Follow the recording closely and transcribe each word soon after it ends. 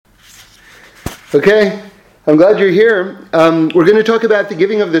Okay, I'm glad you're here. We're going to talk about the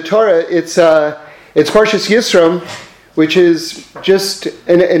giving of the Torah. It's Parshas Yisro, which is just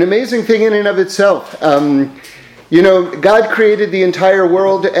an amazing thing in and of itself. God created the entire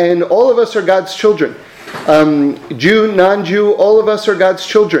world, and all of us are God's children. Jew, non-Jew, all of us are God's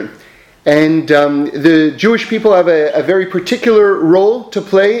children. And the Jewish people have a very particular role to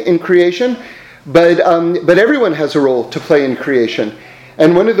play in creation, but everyone has a role to play in creation.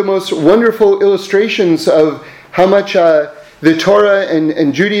 And one of the most wonderful illustrations of how much the Torah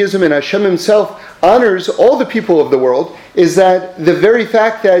and Judaism and Hashem himself honors all the people of the world is that the very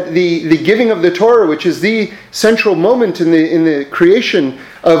fact that the giving of the Torah, which is the central moment in the creation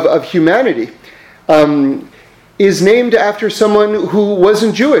of humanity, is named after someone who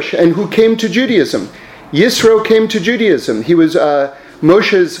wasn't Jewish and who came to Judaism. Yisro came to Judaism. He was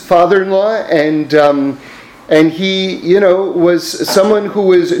Moshe's father-in-law, and he, was someone who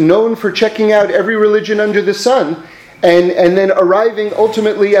was known for checking out every religion under the sun, and then arriving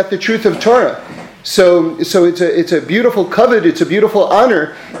ultimately at the truth of Torah. So it's a beautiful covet, it's a beautiful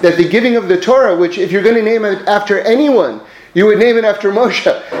honor that the giving of the Torah, which if you're going to name it after anyone, you would name it after Moshe.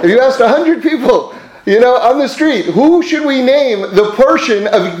 If you asked 100 people, on the street, who should we name the portion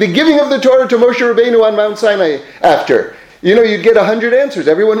of the giving of the Torah to Moshe Rabbeinu on Mount Sinai after? You'd get 100 answers.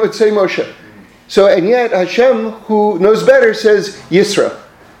 Everyone would say Moshe. So, and yet Hashem, who knows better, says Yisro.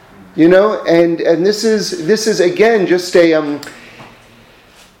 And this is again just a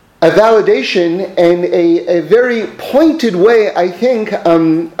validation and a very pointed way, I think,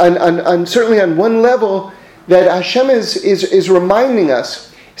 on certainly on one level, that Hashem is reminding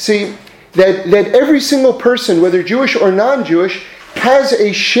us. See, that every single person, whether Jewish or non-Jewish, has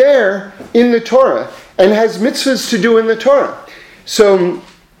a share in the Torah and has mitzvahs to do in the Torah. So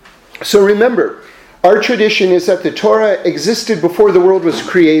remember, our tradition is that the Torah existed before the world was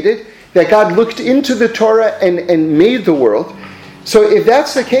created, that God looked into the Torah and made the world. So if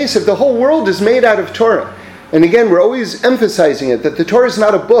that's the case, if the whole world is made out of Torah, and again, we're always emphasizing it, that the Torah is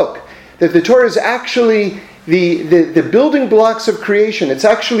not a book, that the Torah is actually the building blocks of creation. It's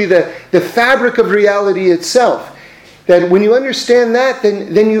actually the fabric of reality itself. That when you understand that,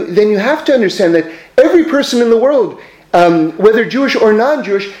 then you have to understand that every person in the world, whether Jewish or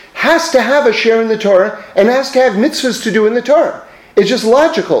non-Jewish, has to have a share in the Torah and has to have mitzvahs to do in the Torah. It's just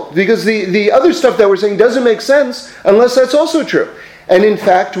logical, because the other stuff that we're saying doesn't make sense unless that's also true. And in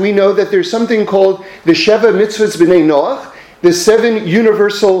fact, we know that there's something called the Sheva Mitzvahs B'nai Noach, the 7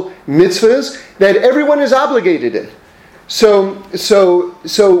 universal mitzvahs that everyone is obligated in. So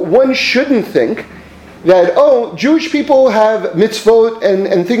one shouldn't think that, Jewish people have mitzvot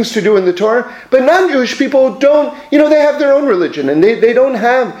and things to do in the Torah, but non-Jewish people don't, they have their own religion, and they don't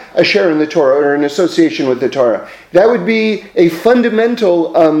have a share in the Torah or an association with the Torah. That would be a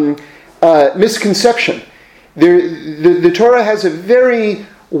fundamental misconception. The Torah has a very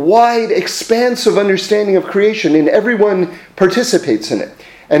wide expanse of understanding of creation, and everyone participates in it.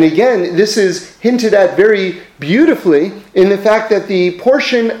 And again, this is hinted at very beautifully in the fact that the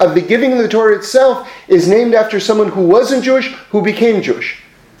portion of the giving of the Torah itself is named after someone who wasn't Jewish, who became Jewish.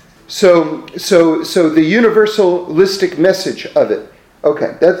 So the universalistic message of it.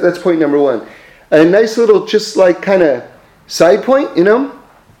 Okay, that's point number one. A nice little just like kind of side point,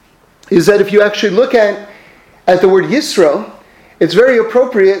 is that if you actually look at the word Yisro, it's very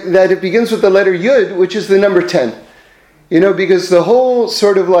appropriate that it begins with the letter Yud, which is the number 10. Because the whole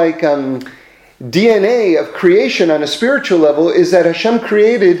sort of like DNA of creation on a spiritual level is that Hashem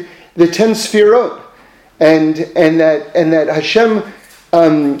created the 10 Sefirot, and that Hashem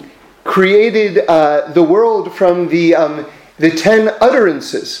created the world from the 10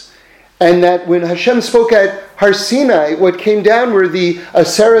 utterances, and that when Hashem spoke at Har Sinai, what came down were the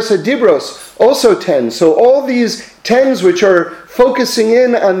Aseres Adibros, also 10. So all these 10s, which are focusing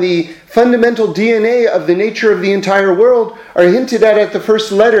in on the fundamental DNA of the nature of the entire world, are hinted at the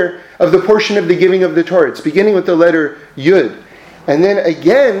first letter of the portion of the giving of the Torah. It's beginning with the letter Yud. And then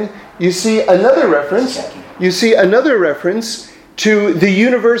again, you see another reference to the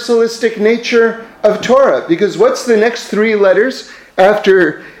universalistic nature of Torah. Because what's the next 3 letters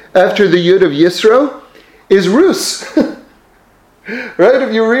after the Yud of Yisro? Is Rus. Right?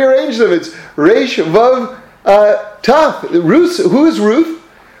 If you rearrange them, it's Reish, Vav, Tav. Ruth. Who is Ruth?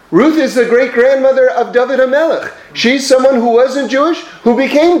 Ruth is the great-grandmother of David HaMelech. She's someone who wasn't Jewish, who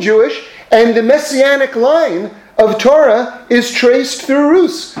became Jewish, and the messianic line of Torah is traced through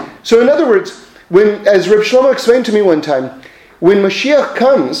Ruth. So in other words, as Reb Shlomo explained to me one time, when Mashiach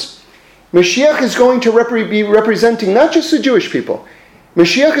comes, Mashiach is going to be representing not just the Jewish people.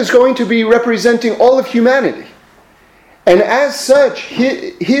 Mashiach is going to be representing all of humanity. And as such,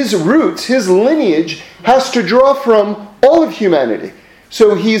 his roots, his lineage, has to draw from all of humanity.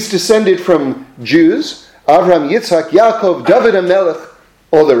 So he's descended from Jews, Avraham, Yitzhak, Yaakov, David HaMelech,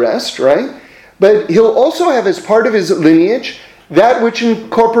 all the rest, right? But he'll also have as part of his lineage that which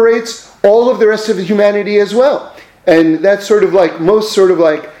incorporates all of the rest of humanity as well. And that's most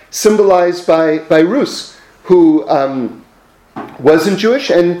symbolized by Rus, who wasn't Jewish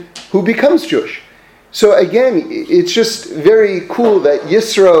and who becomes Jewish. So again, it's just very cool that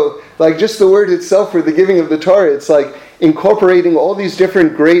Yisro, like just the word itself for the giving of the Torah, it's like incorporating all these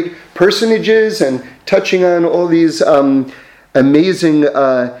different great personages and touching on all these amazing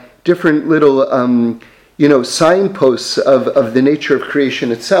different little signposts of the nature of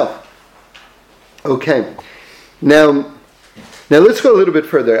creation itself. Okay, now let's go a little bit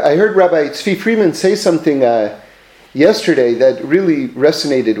further. I heard Rabbi Tzvi Friedman say something yesterday that really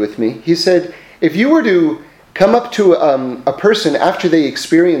resonated with me. He said, if you were to come up to a person after they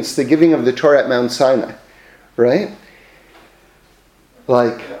experienced the giving of the Torah at Mount Sinai, right?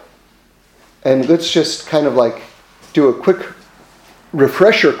 And let's just kind of do a quick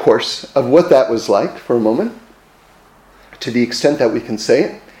refresher course of what that was like for a moment, to the extent that we can say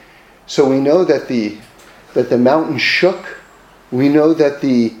it. So we know that the mountain shook. We know that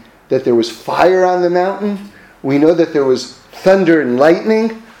there was fire on the mountain. We know that there was thunder and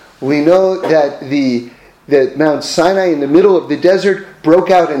lightning. We know that Mount Sinai in the middle of the desert broke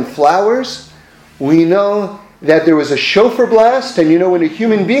out in flowers. We know that there was a shofar blast, and when a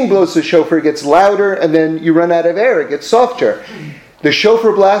human being blows the shofar, it gets louder, and then you run out of air, it gets softer. The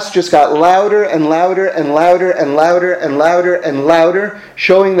shofar blast just got louder and louder and louder and louder and louder and louder,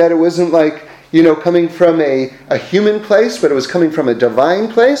 showing that it wasn't coming from a human place, but it was coming from a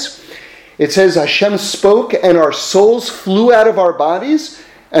divine place. It says Hashem spoke and our souls flew out of our bodies,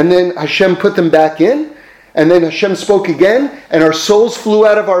 and then Hashem put them back in. And then Hashem spoke again, and our souls flew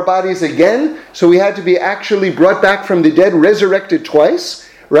out of our bodies again. So we had to be actually brought back from the dead, resurrected twice,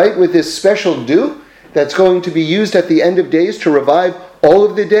 right? With this special dew that's going to be used at the end of days to revive all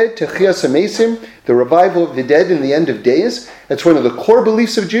of the dead, Techias HaMesim, the revival of the dead in the end of days. That's one of the core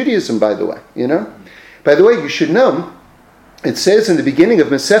beliefs of Judaism, by the way. By the way, you should know, it says in the beginning of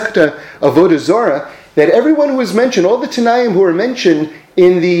Masechta Avodah Zorah that everyone who was mentioned, all the Tanaim who are mentioned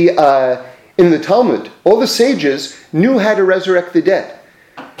in the Talmud, all the sages knew how to resurrect the dead.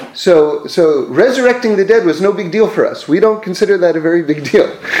 So resurrecting the dead was no big deal for us. We don't consider that a very big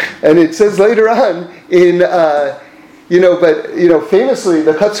deal. And it says later on famously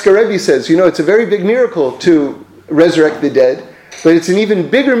the Kotzker Rebbe says, it's a very big miracle to resurrect the dead, but it's an even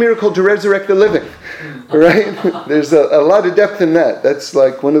bigger miracle to resurrect the living. Right? There's a lot of depth in that. That's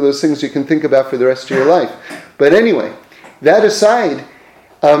like one of those things you can think about for the rest of your life. But anyway, that aside,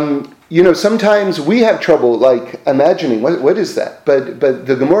 sometimes we have trouble imagining what is that. But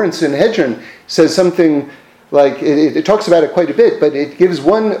the Gemara in Sanhedrin says something it talks about it quite a bit, but it gives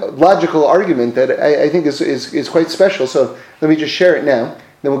one logical argument that I think is quite special. So let me just share it now.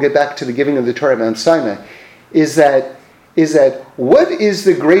 Then we'll get back to the giving of the Torah at Mount Sinai. Is that what is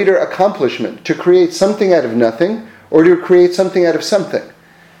the greater accomplishment, to create something out of nothing or to create something out of something?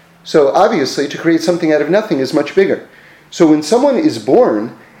 So obviously, to create something out of nothing is much bigger. So when someone is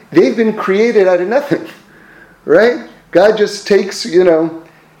born, they've been created out of nothing, right? God just takes,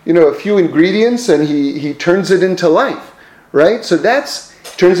 a few ingredients and he turns it into life, right? So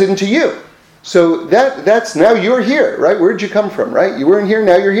turns it into you. So that's now you're here, right? Where'd you come from, right? You weren't here,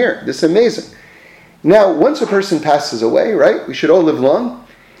 now you're here. This is amazing. Now, once a person passes away, right? We should all live long.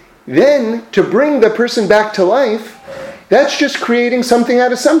 Then to bring the person back to life, that's just creating something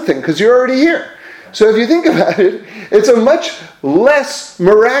out of something because you're already here. So if you think about it, it's a much less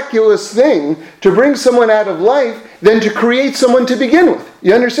miraculous thing to bring someone out of life than to create someone to begin with.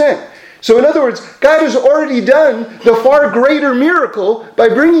 You understand? So in other words, God has already done the far greater miracle by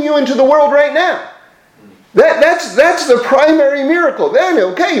bringing you into the world right now. That's the primary miracle. Then,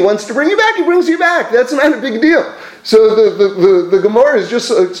 okay, he wants to bring you back, he brings you back. That's not a big deal. So the Gemara is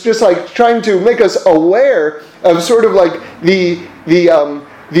just like trying to make us aware of sort of like the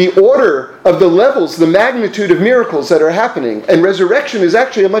order of the levels, the magnitude of miracles that are happening. And resurrection is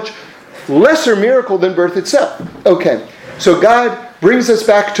actually a much lesser miracle than birth itself. Okay, so God brings us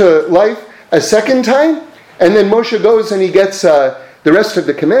back to life a second time, and then Moshe goes and he gets the rest of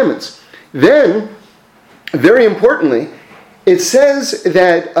the commandments. Then, very importantly, it says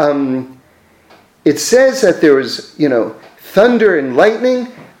that there was, thunder and lightning,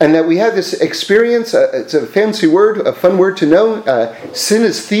 and that we had this experience. It's a fancy word, a fun word to know.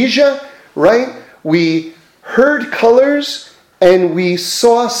 Synesthesia, right? We heard colors and we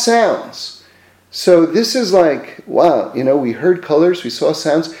saw sounds. So this is like, wow, we heard colors, we saw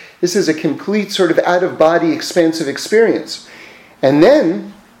sounds. This is a complete sort of out-of-body expansive experience. And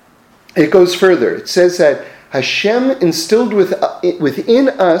then it goes further. It says that Hashem instilled within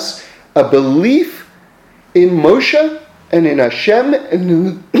us a belief in Moshe and in Hashem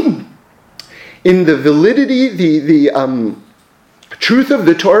and in the validity, the truth of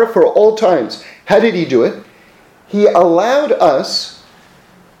the Torah for all times. How did he do it? He allowed us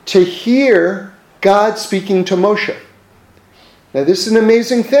to hear God speaking to Moshe. Now this is an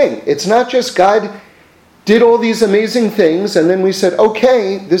amazing thing. It's not just God did all these amazing things and then we said,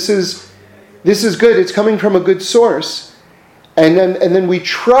 okay, this is good, it's coming from a good source. And then we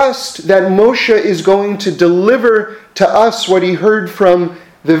trust that Moshe is going to deliver to us what he heard from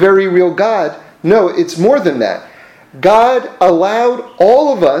the very real God. No, it's more than that. God allowed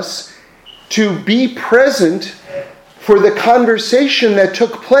all of us to be present for the conversation that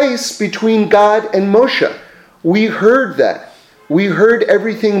took place between God and Moshe. We heard that. We heard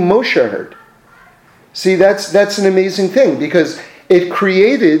everything Moshe heard. See, that's an amazing thing because it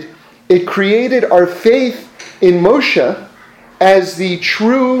created our faith in Moshe as the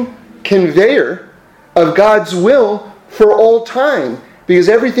true conveyor of God's will for all time. Because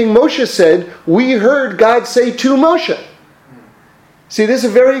everything Moshe said, we heard God say to Moshe. See, this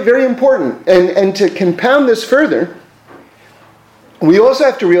is very, very important. And to compound this further, we also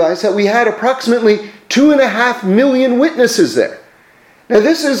have to realize that we had approximately 2.5 million witnesses there. Now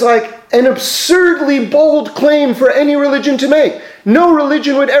this is like an absurdly bold claim for any religion to make. No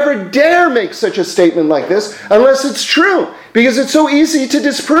religion would ever dare make such a statement like this unless it's true, because it's so easy to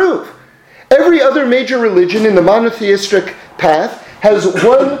disprove. Every other major religion in the monotheistic path has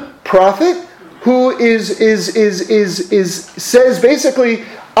one prophet who says basically,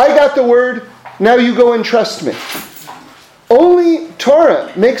 I got the word, now you go and trust me. Only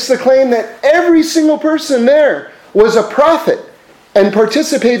Torah makes the claim that every single person there was a prophet and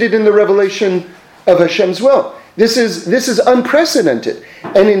participated in the revelation of Hashem's will. This is unprecedented.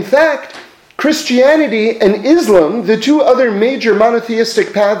 And in fact, Christianity and Islam, the two other major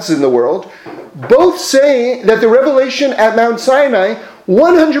monotheistic paths in the world, both say that the revelation at Mount Sinai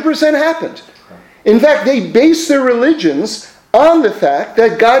 100% happened. In fact, they base their religions on the fact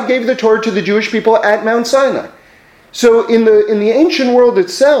that God gave the Torah to the Jewish people at Mount Sinai. So in the ancient world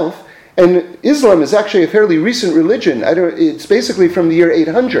itself, and Islam is actually a fairly recent religion. It's basically from the year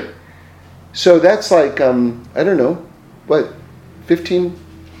 800. So that's like, 15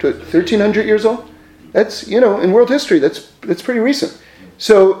 to 1300 years old? That's, in world history, that's pretty recent.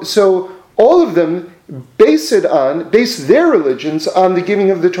 So all of them base their religions on the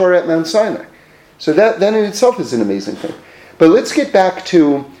giving of the Torah at Mount Sinai. So that in itself is an amazing thing. But let's get back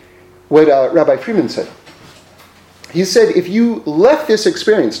to what Rabbi Freeman said. He said, if you left this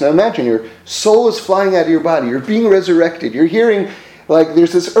experience, now imagine your soul is flying out of your body, you're being resurrected, you're hearing, like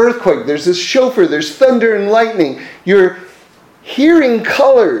there's this earthquake, there's this shofar, there's thunder and lightning, you're hearing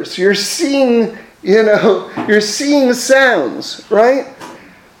colors, you're seeing sounds, right?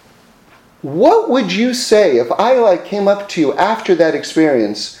 What would you say if I came up to you after that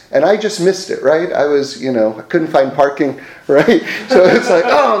experience and I just missed it, right? I was, I couldn't find parking, right? So it's like,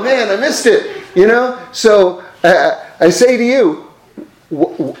 oh man, I missed it, So I say to you,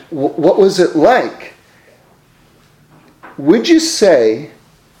 what was it like? Would you say,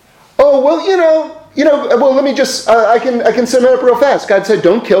 oh, well, well, let me just, I can sum it up real fast. God said,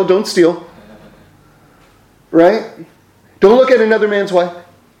 don't kill, don't steal. Right? Don't look at another man's wife.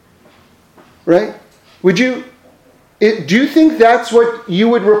 Right? Do you think that's what you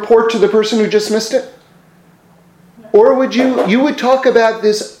would report to the person who just missed it? Or would you would talk about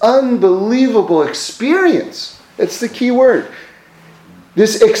this unbelievable experience. That's the key word.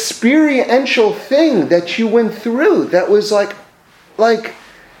 This experiential thing that you went through that was like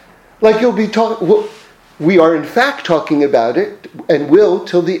you'll be talking. Well, we are in fact talking about it and will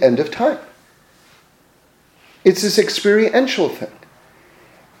till the end of time. It's this experiential thing.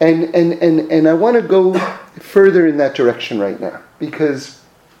 And I want to go further in that direction right now. Because,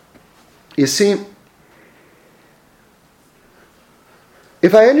 you see,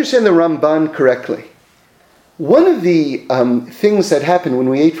 if I understand the Ramban correctly, one of the things that happened when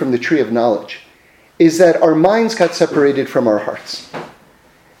we ate from the tree of knowledge is that our minds got separated from our hearts.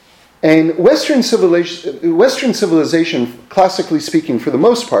 And Western civilization, classically speaking, for the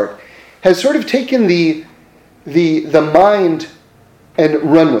most part, has sort of taken the mind and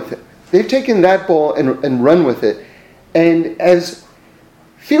run with it. They've taken that ball and run with it, and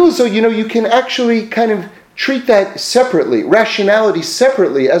feel as though you can actually kind of treat that separately, rationality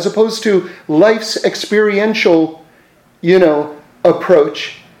separately, as opposed to life's experiential,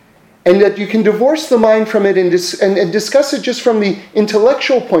 approach. and that you can divorce the mind from it and discuss it just from the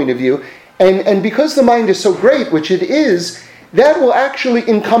intellectual point of view. And because the mind is so great, which it is, that will actually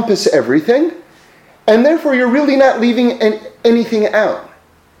encompass everything. And therefore, you're really not leaving anything out.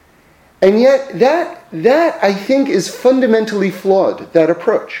 And yet, that I think is fundamentally flawed, that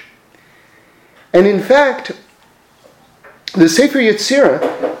approach. And in fact, the Sefer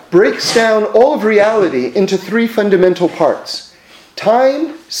Yetzirah breaks down all of reality into three fundamental parts.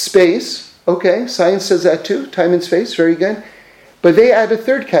 Time, space, okay, science says that too, time and space, very good. But they add a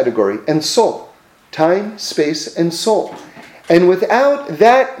third category, and soul. Time, space, and soul. And without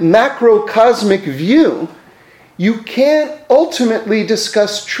that macrocosmic view, you can't ultimately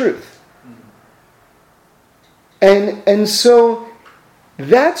discuss truth. And so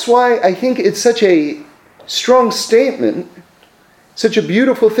that's why I think it's such a strong statement, such a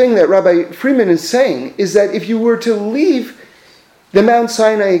beautiful thing that Rabbi Freeman is saying, is that if you were to leave the Mount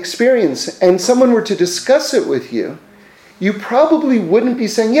Sinai experience and someone were to discuss it with you, you probably wouldn't be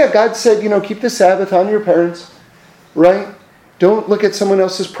saying, yeah, God said, keep the Sabbath, honor your parents, right? Don't look at someone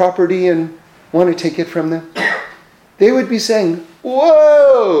else's property and want to take it from them. They would be saying,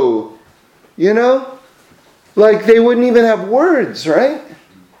 whoa, like they wouldn't even have words, right?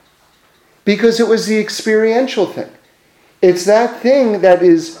 Because it was the experiential thing. It's that thing that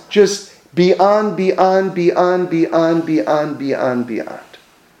is just beyond, beyond, beyond, beyond, beyond, beyond, beyond.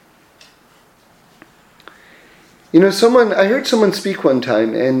 I heard someone speak one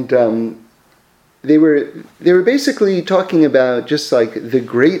time, and they were basically talking about just like the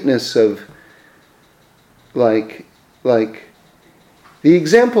greatness of like the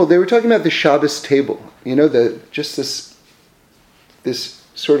example. They were talking about the Shabbos table. This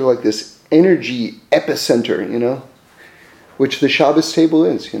sort of like this energy epicenter, which the Shabbos table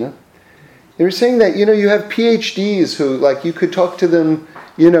is, They were saying that, you have PhDs who, like, you could talk to them,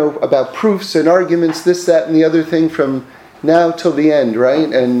 about proofs and arguments, this, that, and the other thing from now till the end,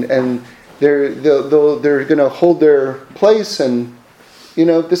 right? And they're going to hold their place, and,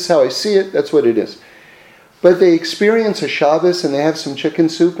 this is how I see it, that's what it is. But they experience a Shabbos, and they have some chicken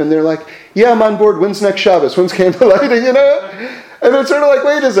soup, and they're like, yeah, I'm on board, when's next Shabbos? When's candlelighting, And it's sort of like,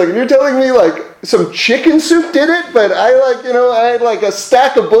 wait a second, you're telling me like some chicken soup did it, but I had like a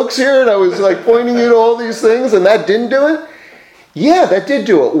stack of books here and I was like pointing you to all these things and that didn't do it? Yeah, that did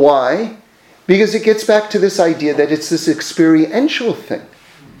do it. Why? Because it gets back to this idea that it's this experiential thing.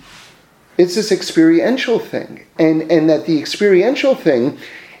 It's this experiential thing. And that the experiential thing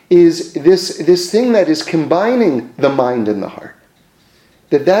is this thing that is combining the mind and the heart.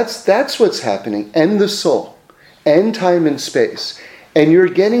 That's what's happening, and the soul. And time and space. And you're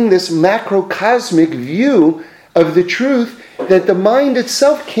getting this macrocosmic view of the truth that the mind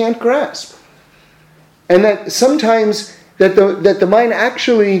itself can't grasp. And that sometimes that the mind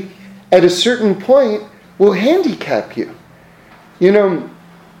actually, at a certain point, will handicap you. We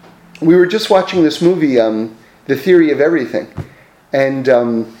were just watching this movie, The Theory of Everything. And,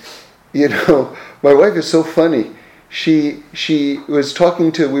 my wife is so funny. She was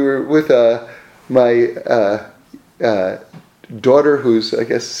talking to, we were with my daughter who's, I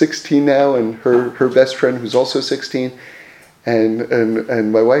guess, 16 now, and her best friend who's also 16.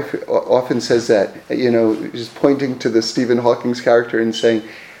 And my wife often says that, just pointing to the Stephen Hawking's character and saying,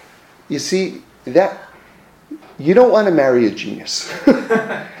 you see, that you don't want to marry a genius.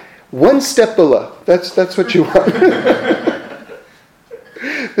 One step below. That's what you want.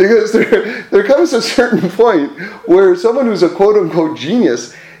 Because there comes a certain point where someone who's a quote-unquote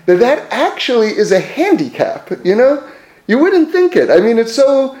genius, that actually is a handicap, You wouldn't think it. I mean, it's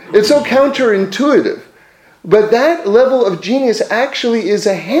so counterintuitive. But that level of genius actually is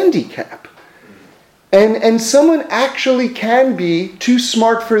a handicap. And someone actually can be too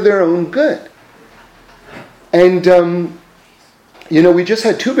smart for their own good. And, we just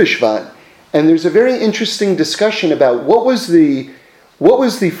had Tu B'Shvat, and there's a very interesting discussion about what was the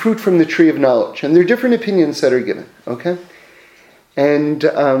fruit from the tree of knowledge. And there are different opinions that are given, okay? And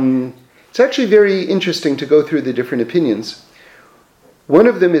it's actually very interesting to go through the different opinions. One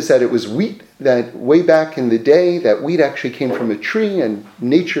of them is that it was wheat, that way back in the day, that wheat actually came from a tree and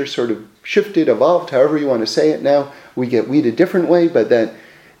nature sort of shifted, evolved, however you want to say it now. We get wheat a different way, but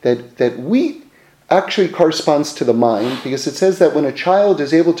that wheat actually corresponds to the mind, because it says that when a child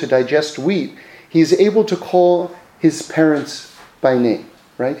is able to digest wheat, he's able to call his parents by name,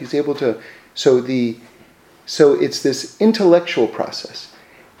 right? He's able to, so it's this intellectual process.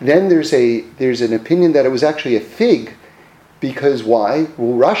 Then there's an opinion that it was actually a fig, because why?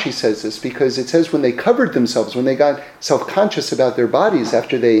 Well, Rashi says this, because it says when they covered themselves, when they got self-conscious about their bodies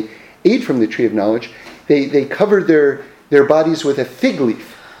after they ate from the tree of knowledge, they covered their bodies with a fig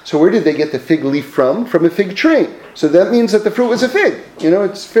leaf. So where did they get the fig leaf from? From a fig tree. So that means that the fruit was a fig.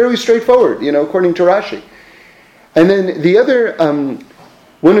 It's fairly straightforward, according to Rashi. And then the other,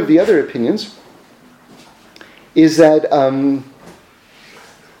 one of the other opinions is that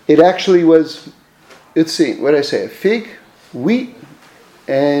it actually was, let's see, what did I say? A fig, wheat,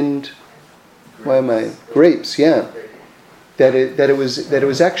 and grapes, yeah. That it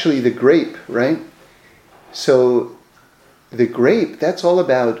was actually the grape, right? So the grape, that's all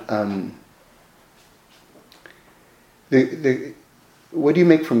about the what do you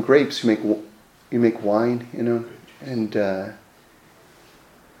make from grapes? You make wine, and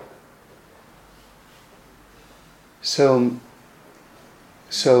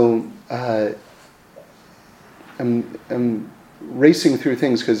so I'm racing through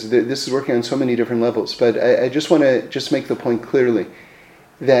things because this is working on so many different levels. But I just want to just make the point clearly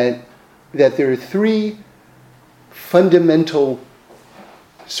that there are three fundamental,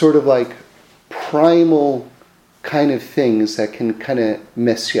 sort of like primal kind of things that can kind of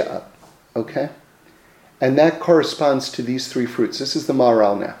mess you up, okay? And that corresponds to these three fruits. This is the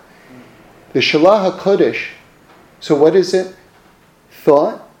Maharal now. The Shalah HaKodesh, so what is it?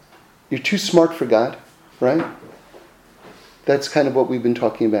 Thought. You're too smart for God, right? That's kind of what we've been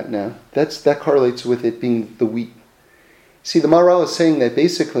talking about now. That correlates with it being the wheat. See, the Maharal is saying that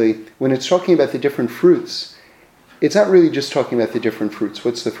basically, when it's talking about the different fruits, it's not really just talking about the different fruits.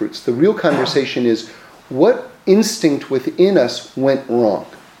 What's the fruits? The real conversation is, what instinct within us went wrong?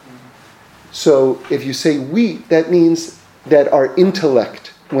 So if you say wheat, that means that our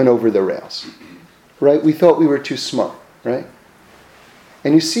intellect went over the rails, right? We thought we were too smart, right?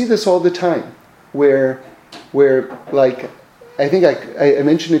 And you see this all the time, where like, I think I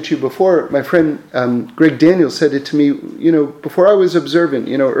mentioned it to you before. My friend Greg Daniels said it to me, before I was observant,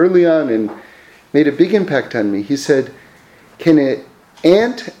 early on, and made a big impact on me. He said, "Can an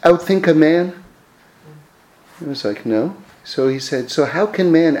ant outthink a man?" I was like, "No." So he said, "So how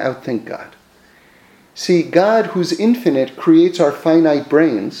can man outthink God?" See, God, who's infinite, creates our finite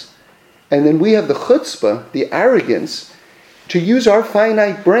brains, and then we have the chutzpah, the arrogance, to use our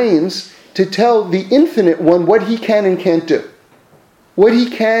finite brains to tell the infinite one what he can and can't do. What he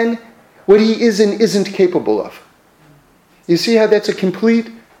can, what he is and isn't capable of. You see how that's a complete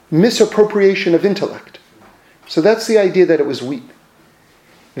misappropriation of intellect. So that's the idea that it was wheat.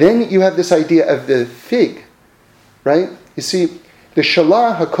 Then you have this idea of the fig, right? You see, the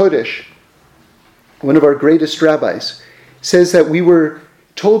Shalah HaKodesh, one of our greatest rabbis, says that we were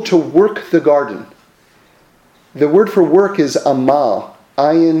told to work the garden. The word for work is amal,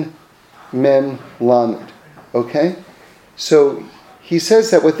 ayin, mem, lamed. Okay? So he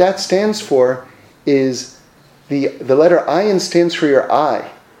says that what that stands for is the letter ayin stands for your eye.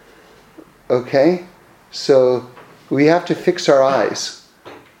 Okay? So we have to fix our eyes.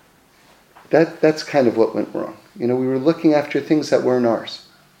 That's kind of what went wrong. We were looking after things that weren't ours.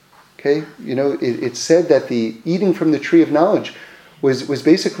 Okay? It said that the eating from the tree of knowledge was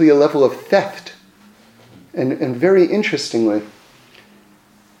basically a level of theft. And very interestingly,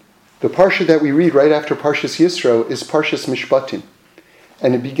 the parsha that we read right after Parshas Yisro is Parshas Mishpatim.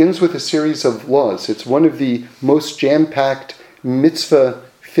 And it begins with a series of laws. It's one of the most jam-packed,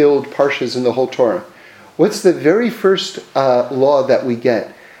 mitzvah-filled parshas in the whole Torah. What's the very first law that we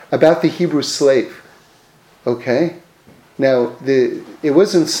get? About the Hebrew slave. Okay? Now, it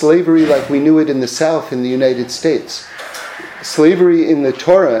wasn't slavery like we knew it in the South in the United States. Slavery in the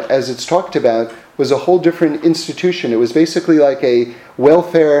Torah, as it's talked about, was a whole different institution. It was basically like a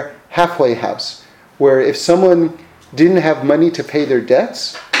welfare halfway house, where if someone didn't have money to pay their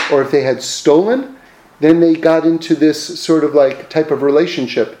debts, or if they had stolen, then they got into this sort of like type of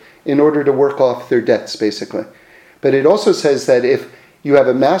relationship in order to work off their debts, basically. But it also says that if you have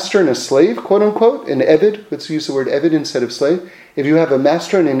a master and a slave, quote unquote, an eved, let's use the word eved instead of slave. If you have a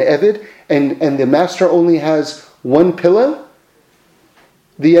master and an eved, and the master only has one pillow,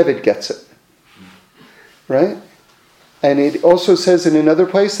 the eved gets it. Right? And it also says in another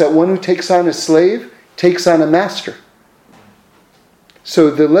place that one who takes on a slave takes on a master. So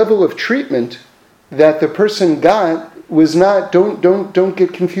the level of treatment that the person got was not, don't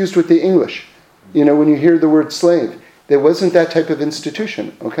get confused with the English. When you hear the word slave, there wasn't that type of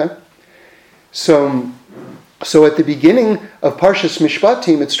institution, okay? So at the beginning of Parshas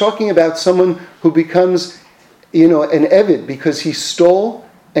Mishpatim, it's talking about someone who becomes, an eved because he stole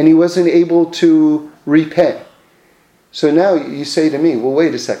and he wasn't able to repay. So now you say to me, well,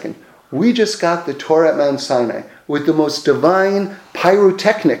 wait a second. We just got the Torah at Mount Sinai with the most divine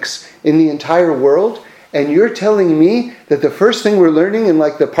pyrotechnics in the entire world, and you're telling me that the first thing we're learning in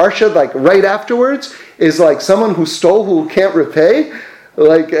like the Parsha, like right afterwards, is like someone who stole who can't repay?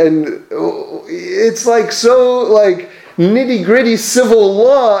 And it's like so like nitty-gritty civil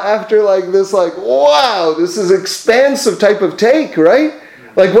law after like this, like, wow, this is expansive type of take, right?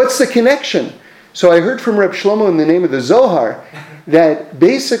 Like, what's the connection? So I heard from Reb Shlomo in the name of the Zohar that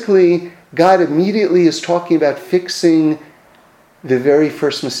basically God immediately is talking about fixing the very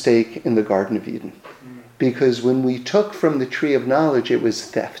first mistake in the Garden of Eden. Because when we took from the tree of knowledge, it was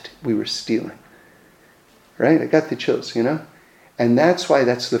theft. We were stealing. Right? I got the chills, And that's why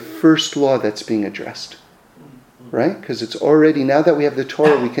that's the first law that's being addressed. Right? Because it's already, now that we have the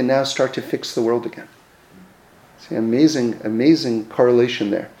Torah, we can now start to fix the world again. See, amazing correlation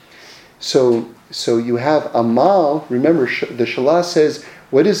there. So you have amal. Remember, the Shalah says,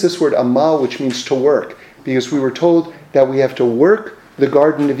 what is this word amal, which means to work? Because we were told that we have to work the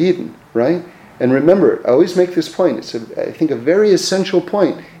Garden of Eden, right? And remember, I always make this point. It's, I think, a very essential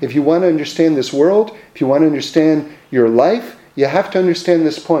point. If you want to understand this world, if you want to understand your life, you have to understand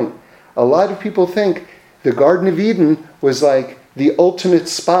this point. A lot of people think the Garden of Eden was like the ultimate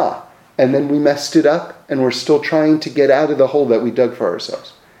spa, and then we messed it up, and we're still trying to get out of the hole that we dug for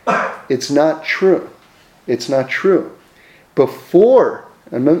ourselves. It's not true. It's not true. Before,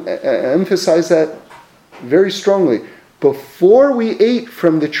 I emphasize that very strongly, before we ate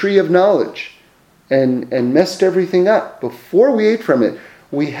from the tree of knowledge and messed everything up, before we ate from it,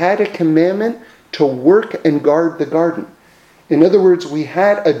 we had a commandment to work and guard the garden. In other words, we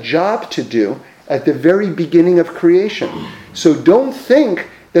had a job to do at the very beginning of creation. So don't think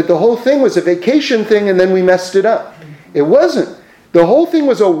that the whole thing was a vacation thing and then we messed it up. It wasn't. The whole thing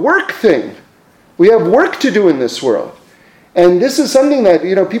was a work thing. We have work to do in this world. And this is something that,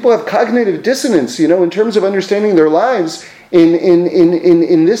 people have cognitive dissonance, in terms of understanding their lives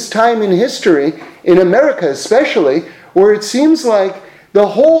in this time in history, in America especially, where it seems like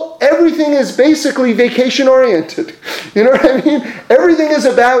everything is basically vacation oriented. You know what I mean? Everything is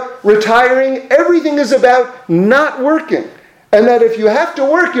about retiring. Everything is about not working. And that if you have to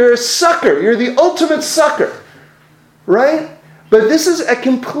work, you're a sucker. You're the ultimate sucker. Right? But this is a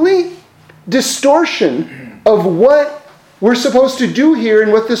complete distortion of what we're supposed to do here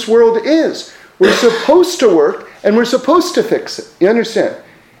and what this world is. We're supposed to work and we're supposed to fix it. You understand?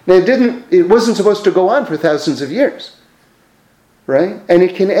 Now it wasn't supposed to go on for thousands of years. Right? And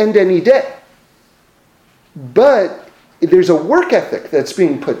it can end any day. But there's a work ethic that's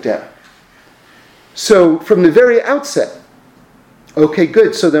being put down. So from the very outset, okay,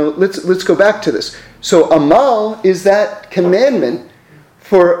 good. So now let's go back to this. So Amal is that commandment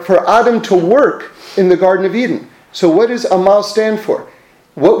for Adam to work in the Garden of Eden. So what does Amal stand for?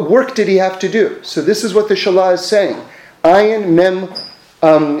 What work did he have to do? So this is what the Shalah is saying. Ayin mem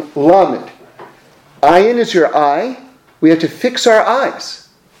lamed. Ayin is your eye. We have to fix our eyes.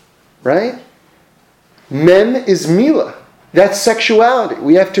 Right? Mem is mila. That's sexuality.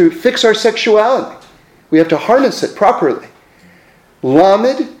 We have to fix our sexuality. We have to harness it properly.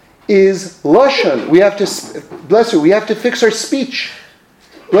 Lamed is lashon. We have to, bless you, we have to fix our speech.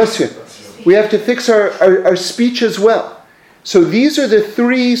 Bless you. We have to fix our speech as well. So these are the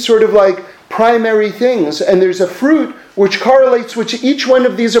three sort of like primary things. And there's a fruit which correlates with each one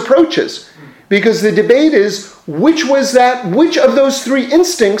of these approaches. Because the debate is, which of those three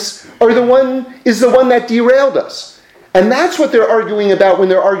instincts is the one that derailed us? And that's what they're arguing about when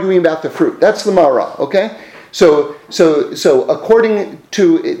they're arguing about the fruit. That's the Maharal, okay? So according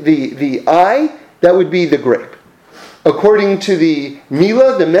to the eye, that would be the grape. According to the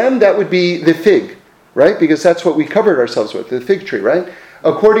Mila, the Mem, that would be the fig, right? Because that's what we covered ourselves with, the fig tree, right?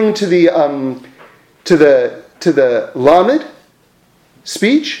 According to the Lamed,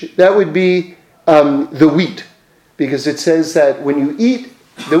 speech, that would be the wheat. Because it says that when you eat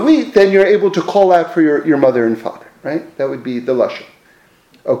the wheat, then you're able to call out for your mother and father, right? That would be the lashon.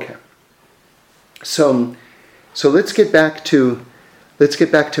 Okay. So let's get back to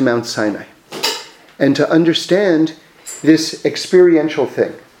Mount Sinai and to understand this experiential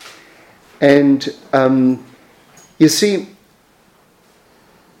thing. And you see,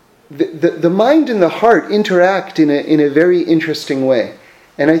 the mind and the heart interact in a very interesting way.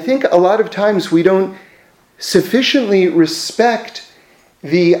 And I think a lot of times we don't sufficiently respect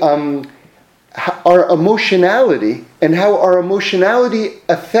our emotionality and how our emotionality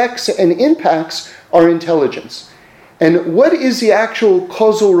affects and impacts our intelligence. And what is the actual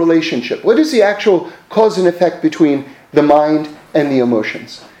causal relationship? What is the actual cause and effect between the mind and the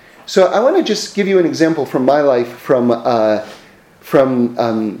emotions? So I want to just give you an example from my life from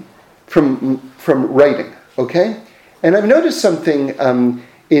writing, okay? And I've noticed something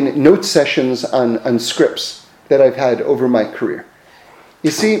in note sessions on scripts that I've had over my career.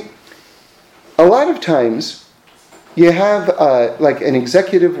 You see, a lot of times you have, like an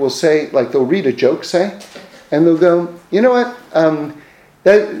executive will say, like they'll read a joke, say, and they'll go, you know what,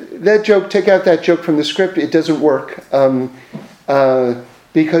 that joke, take out that joke from the script, it doesn't work.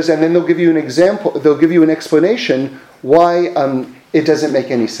 Because, and then they'll give you an example, they'll give you an explanation why it doesn't make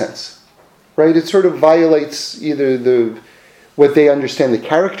any sense. Right? It sort of violates either what they understand the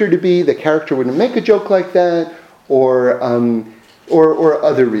character to be, the character wouldn't make a joke like that, or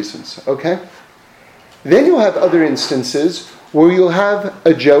other reasons, okay? Then you'll have other instances where you'll have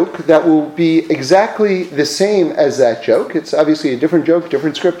a joke that will be exactly the same as that joke. It's obviously a different joke,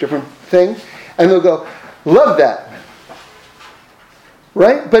 different script, different thing. And they'll go, love that.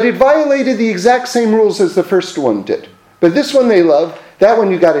 Right? But it violated the exact same rules as the first one did. But this one they love, that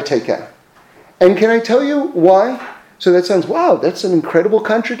one you got to take out. And can I tell you why? So that sounds, wow, that's an incredible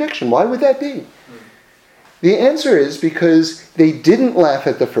contradiction. Why would that be? The answer is because they didn't laugh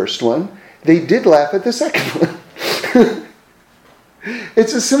at the first one. They did laugh at the second one.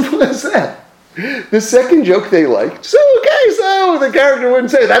 It's as simple as that. The second joke they liked. So the character wouldn't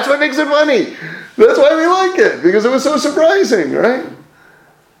say, that's what makes it funny. That's why we like it, because it was so surprising, right?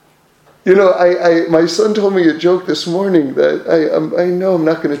 You know, my son told me a joke this morning that I know I'm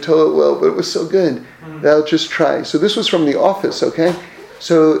not going to tell it well, but it was so good that I'll just try. So this was from The Office, okay?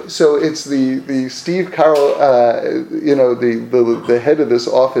 So it's the Steve Carell, the head of this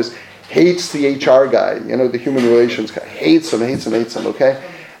office hates the HR guy, the human relations guy, hates him, okay?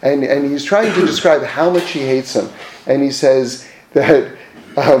 And he's trying to describe how much he hates him. And he says that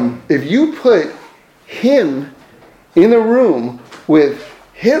if you put him in a room with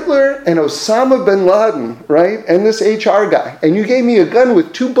Hitler and Osama bin Laden, right, and this HR guy, and you gave me a gun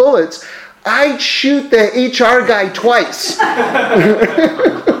with 2 bullets, I'd shoot the HR guy twice.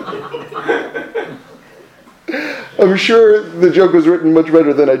 I'm sure the joke was written much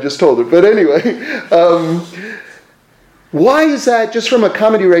better than I just told it. But anyway, why is that, just from a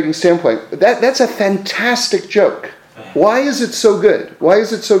comedy writing standpoint, that's a fantastic joke. Why is it so good? Why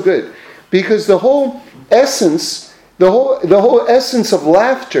is it so good? Because the whole essence of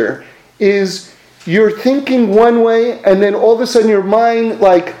laughter is you're thinking one way and then all of a sudden your mind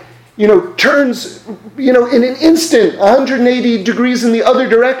turns, in an instant 180 degrees in the other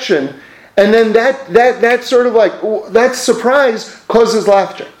direction. And then that sort of that surprise causes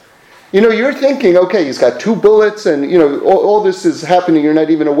laughter. You're thinking, okay, he's got 2 bullets and, all this is happening. You're not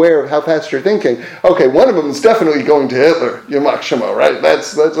even aware of how fast you're thinking. Okay, one of them is definitely going to Hitler, Yamach Shema, right?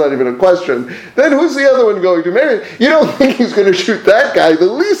 That's not even a question. Then who's the other one going to marry? You don't think he's going to shoot that guy, the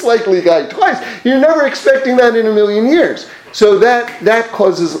least likely guy, twice. You're never expecting that in a million years. So that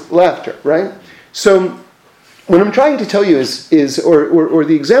causes laughter, right? So what I'm trying to tell you is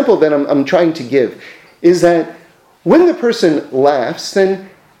the example that I'm trying to give is that when the person laughs, then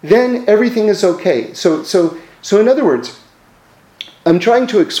everything is okay. So in other words, I'm trying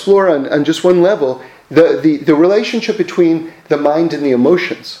to explore on just one level the relationship between the mind and the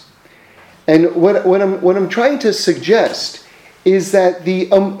emotions. And what I'm trying to suggest is that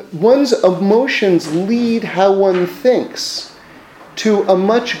one's emotions lead how one thinks to a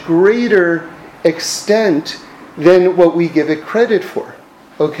much greater extent than what we give it credit for.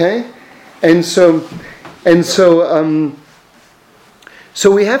 Okay?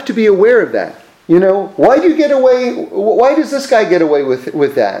 So we have to be aware of that. Why does this guy get away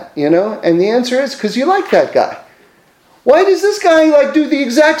with that? And the answer is because you like that guy. Why does this guy do the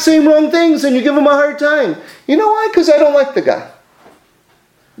exact same wrong things and you give him a hard time? You know why? Because I don't like the guy.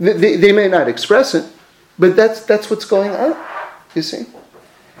 They may not express it, but that's what's going on. You see?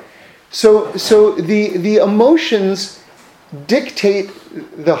 So the emotions dictate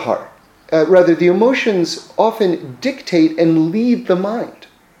the heart. Rather, the emotions often dictate and lead the mind,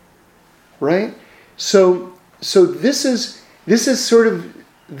 right? So this is sort of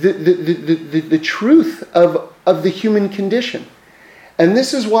the truth of the human condition, and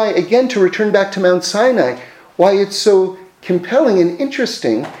this is why, again, to return back to Mount Sinai, why it's so compelling and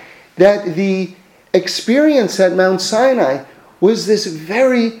interesting that the experience at Mount Sinai was this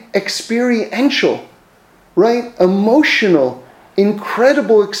very experiential, right, emotional,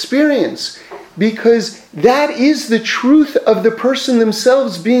 incredible experience, because that is the truth of the person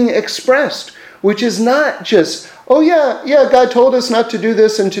themselves being expressed, which is not just, oh yeah, God told us not to do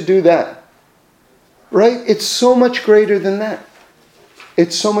this and to do that. Right? It's so much greater than that.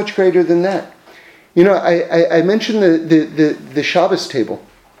 It's so much greater than that. I mentioned the Shabbos table,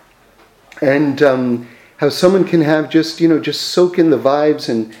 and how someone can have just soak in the vibes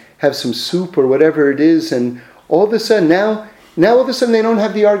and have some soup or whatever it is, and all of a sudden now all of a sudden they don't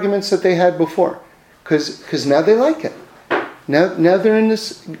have the arguments that they had before, because now they like it. Now they're in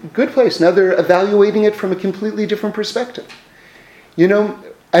this good place. Now they're evaluating it from a completely different perspective. You know,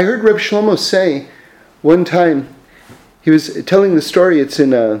 I heard Reb Shlomo say one time, he was telling the story, it's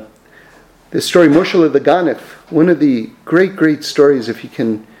in the story Moshe the Ganef, one of the great stories if you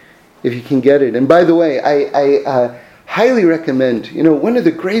can get it. And by the way, I highly recommend, you know, one of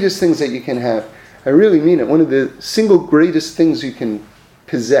the greatest things that you can have, I really mean it, one of the single greatest things you can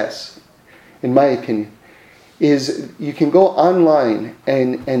possess, in my opinion, is you can go online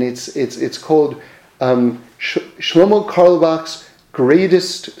and it's called Shlomo Carlebach's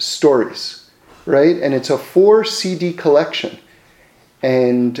Greatest Stories, right? And it's a 4 CD collection.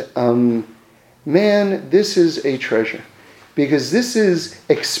 And man, this is a treasure, because this is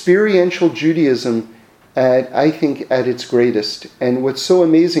experiential Judaism I think at its greatest. And what's so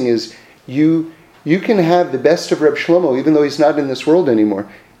amazing is you can have the best of Reb Shlomo, even though he's not in this world anymore.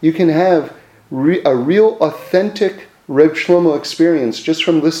 You can have a real authentic Reb Shlomo experience just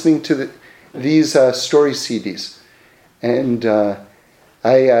from listening to these story CDs. And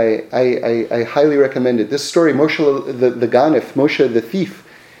I highly recommend it. This story, Moshe the Ganef, Moshe the thief,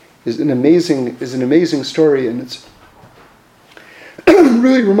 is an amazing story, and it's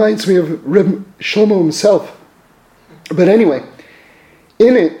really reminds me of Reb Shlomo himself. But anyway,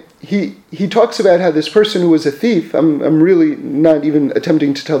 in it, he talks about how this person who was a thief, I'm really not even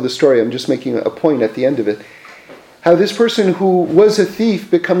attempting to tell the story, I'm just making a point at the end of it, how this person who was a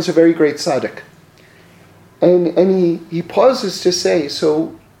thief becomes a very great tzaddik. And he pauses to say,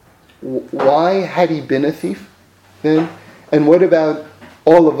 so why had he been a thief then? And what about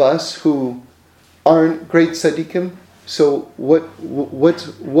all of us who aren't great tzaddikim? So what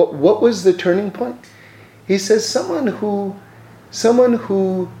was the turning point? He says someone who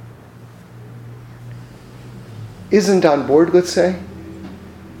isn't on board, let's say.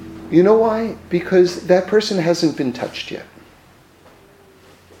 You know why? Because that person hasn't been touched yet.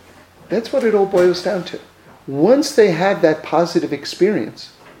 That's what it all boils down to. Once they have that positive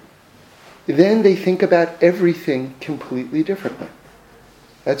experience, then they think about everything completely differently.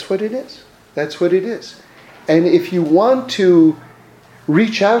 That's what it is. That's what it is. And if you want to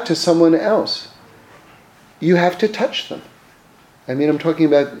reach out to someone else, you have to touch them. I mean, I'm talking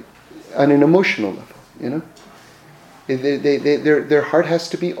about on an emotional level, you know? Their heart has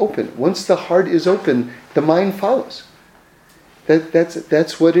to be open. Once the heart is open, the mind follows.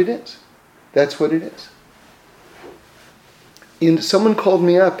 That's what it is. That's what it is. And someone called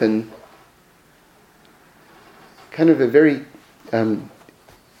me up, and kind of a very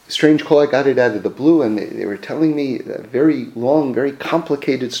strange call. I got it out of the blue, and they were telling me a very long, very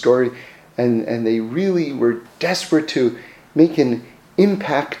complicated story, and they really were desperate to make an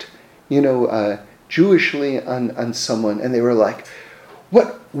impact, Jewishly on someone. And they were like,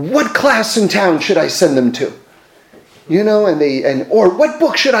 what class in town should I send them to? Or what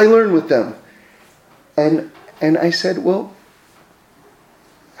book should I learn with them? And I said, well,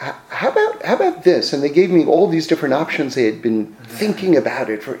 how about this? And they gave me all these different options. They had been thinking about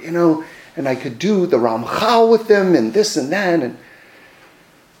it for, and I could do the Ramchal with them and this and that.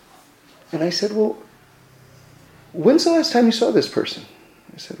 And I said, well, when's the last time you saw this person?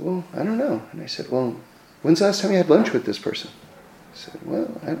 I said, well, I don't know. And I said, well, when's the last time you had lunch with this person? I said, well,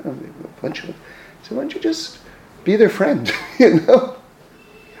 I don't know, maybe lunch with. I said, why don't you just be their friend, Should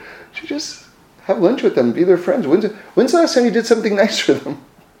you just have lunch with them, be their friends? When's the last time you did something nice for them?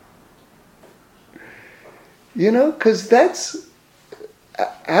 Because that's,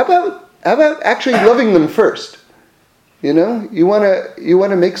 how about actually loving them first? You want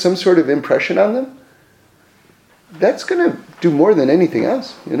to make some sort of impression on them? That's going to do more than anything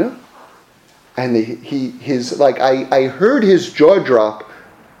else, And I heard his jaw drop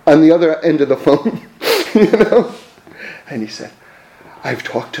on the other end of the phone, And he said, I've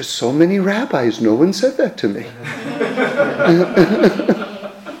talked to so many rabbis, no one said that to me.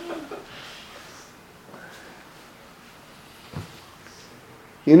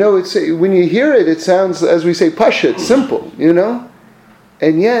 It's when you hear it, it sounds, as we say, pashut, simple,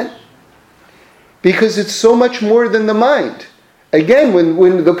 And yet, because it's so much more than the mind. Again,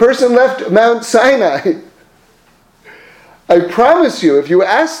 when the person left Mount Sinai, I promise you, if you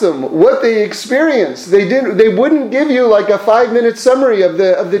ask them what they experienced, they wouldn't give you like a 5-minute summary of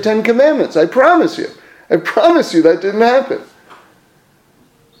the 10 Commandments. I promise you that didn't happen.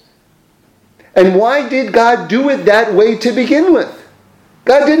 And why did God do it that way to begin with?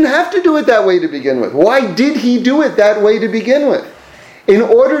 God didn't have to do it that way to begin with. Why did He do it that way to begin with? In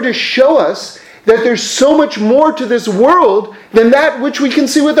order to show us that there's so much more to this world than that which we can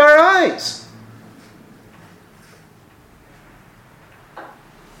see with our eyes.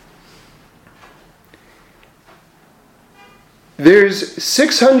 there's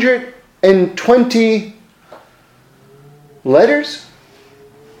 620 letters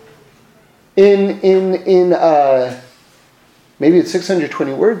in maybe it's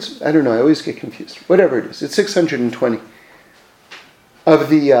 620 words. I don't know. I always get confused. Whatever it is, it's 620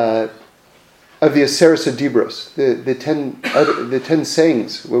 of the Aseres Dibros, the 10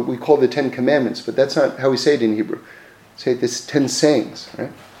 sayings, what we call the 10 commandments, but that's not how we say it in Hebrew. We say this 10 sayings,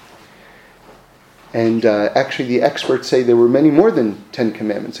 right? And actually, the experts say there were many more than 10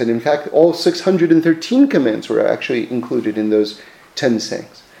 commandments, and in fact, all 613 commands were actually included in those 10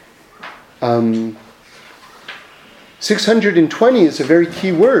 sayings. 620 is a very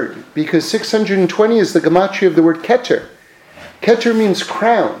key word, because 620 is the gematria of the word keter. Keter means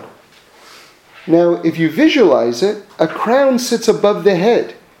crown. Now, if you visualize it, a crown sits above the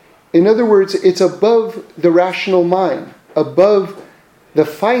head. In other words, it's above the rational mind, above the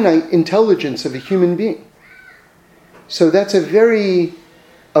finite intelligence of a human being. So that's a very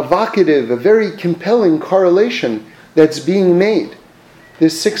evocative, a very compelling correlation that's being made,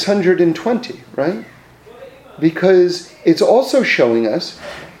 this 620, right? Because it's also showing us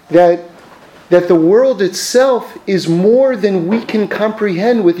that the world itself is more than we can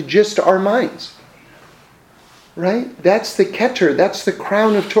comprehend with just our minds. Right? That's the keter, that's the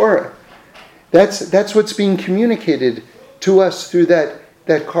crown of Torah. That's what's being communicated to us through that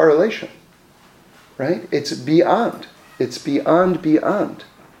correlation. Right? It's beyond. It's beyond.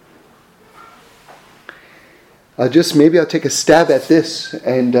 Maybe I'll take a stab at this,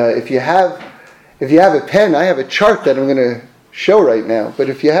 and if you have a pen, I have a chart that I'm going to show right now, but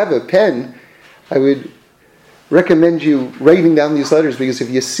if you have a pen, I would recommend you writing down these letters, because if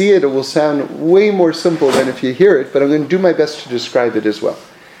you see it, it will sound way more simple than if you hear it, but I'm going to do my best to describe it as well.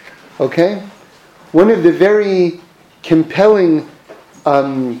 Okay? One of the very compelling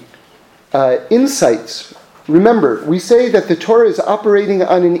insights, remember, we say that the Torah is operating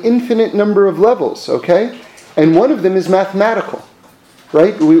on an infinite number of levels, okay? And one of them is mathematical,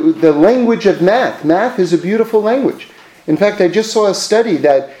 right? The language of math. Math is a beautiful language. In fact, I just saw a study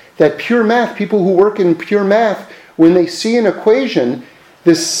that pure math, people who work in pure math, when they see an equation,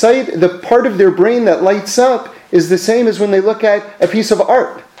 the part of their brain that lights up is the same as when they look at a piece of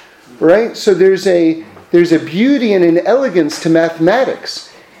art, right? So there's a beauty and an elegance to mathematics,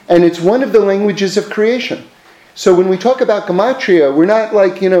 and it's one of the languages of creation. So when we talk about gematria, we're not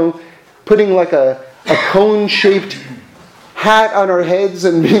putting like a cone-shaped hat on our heads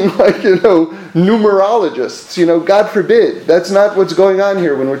and being numerologists. God forbid. That's not what's going on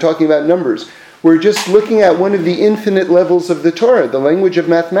here when we're talking about numbers. We're just looking at one of the infinite levels of the Torah, the language of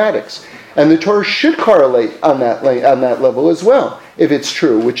mathematics. And the Torah should correlate on that level as well, if it's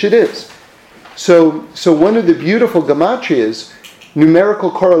true, which it is. So one of the beautiful gematrias,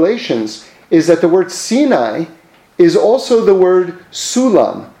 numerical correlations, is that the word Sinai is also the word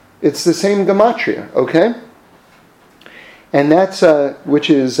Sulam. It's the same gematria, okay? And that's, which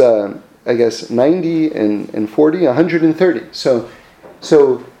is, 90 and 40, 130. So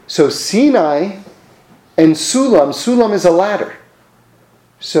Sinai and Sulam is a ladder.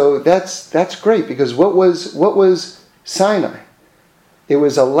 So that's great, because what was Sinai? It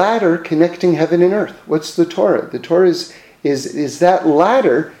was a ladder connecting heaven and earth. What's the Torah? The Torah is that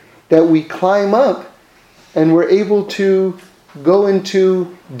ladder that we climb up, and we're able to go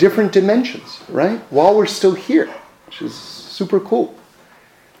into different dimensions, right? While we're still here, which is super cool.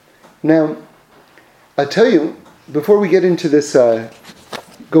 Now, I'll tell you, before we get into this,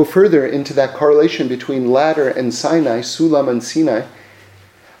 go further into that correlation between ladder and Sinai, Sulam and Sinai,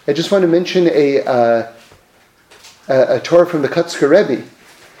 I just want to mention a Torah from the Kotzker Rebbe.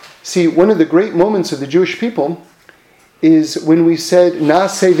 See, one of the great moments of the Jewish people is when we said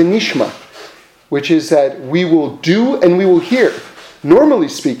Naaseh v'nishma, which is that we will do and we will hear. Normally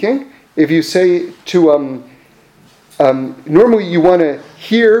speaking, if you say to normally you want to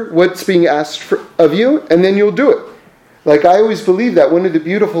hear what's being asked of you, and then you'll do it. Like, I always believe that one of the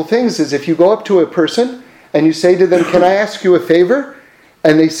beautiful things is if you go up to a person and you say to them, "Can I ask you a favor?"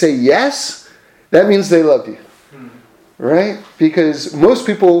 and they say yes, that means they love you. Right? Because most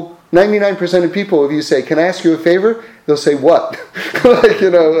people, 99% of people, if you say, "Can I ask you a favor?" they'll say, "What?" I want to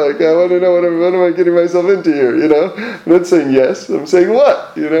know what am I getting myself into here, I'm not saying yes, I'm saying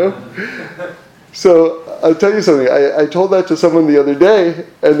what, So I'll tell you something. I told that to someone the other day,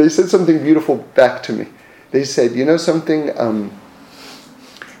 and they said something beautiful back to me. They said, "You know something?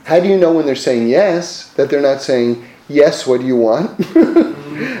 How do you know when they're saying yes that they're not saying yes? What do you want?"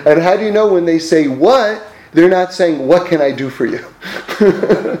 And how do you know when they say what they're not saying what can I do for you?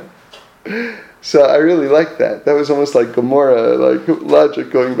 So I really like So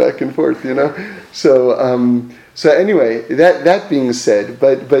logic going back and forth, So So anyway, that being said,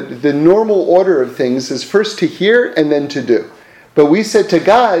 but the normal order of things is first to hear and then to do. But we said to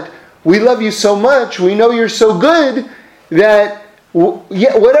God, we love you so much, we know you're so good, that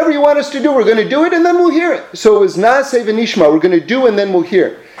whatever you want us to do, we're going to do it and then we'll hear it. So it was Na'aseh v'nishma, we're going to do and then we'll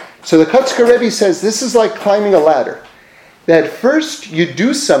hear. So the Kotzker Rebbe says this is like climbing a ladder. That first you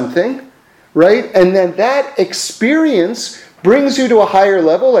do something, right? And then that experience brings you to a higher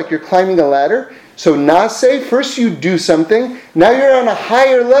level, like you're climbing a ladder. So Na'aseh, first you do something, now you're on a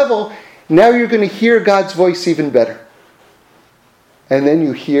higher level, now you're going to hear God's voice even better. And then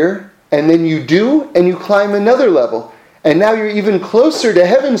you hear, and then you do, and you climb another level. And now you're even closer to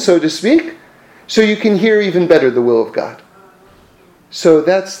heaven, so to speak, so you can hear even better the will of God. So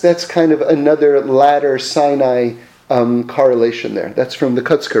that's kind of another ladder Sinai correlation there. That's from the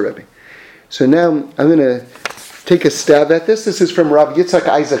Kotzker Rebbe. So now I'm going to take a stab at this. This is from Rav Yitzhak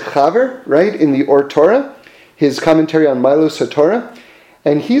Isaac Chaver, right, in the Or Torah, his commentary on Milos HaTorah.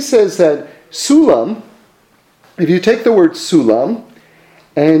 And he says that Sulam, if you take the word Sulam,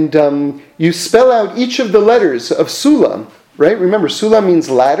 and you spell out each of the letters of Sulam, right? Remember, Sulam means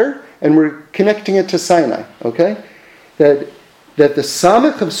ladder, and we're connecting it to Sinai, okay? That the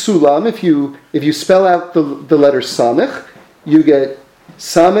Samech of Sulam, if you spell out the letter Samech, you get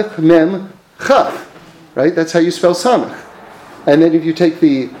Samech Mem Chaf, right? That's how you spell Samech. And then if you take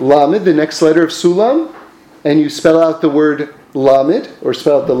the Lamed, the next letter of Sulam, and you spell out the word Lamed, or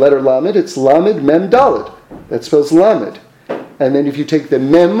spell out the letter Lamed, it's Lamed Mem Daled. That spells Lamed. And then if you take the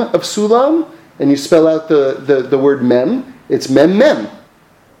Mem of Sulam, and you spell out the word Mem, it's Mem Mem.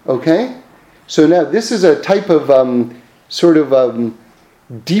 Okay? So now this is a type of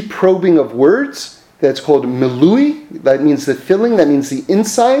deep probing of words that's called Milui. That means the filling, that means the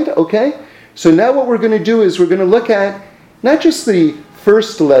inside, okay? So now what we're going to do is we're going to look at not just the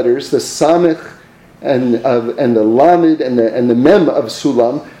first letters, the Samech and the Lamed and the Mem of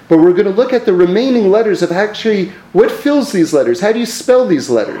Sulam, but we're going to look at the remaining letters of actually what fills these letters. How do you spell these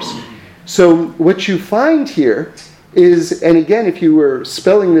letters? So what you find here is, and again, if you were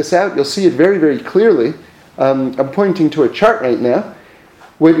spelling this out, you'll see it very, very clearly. I'm pointing to a chart right now.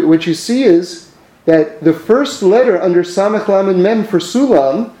 What you see is that the first letter under Samech Lamed Mem for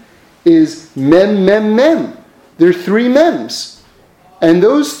Sulam is Mem Mem Mem. There are three Mems. And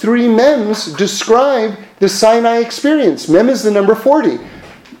those three Mems describe the Sinai experience. Mem is the number 40.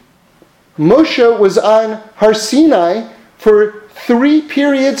 Moshe was on Har Sinai for 3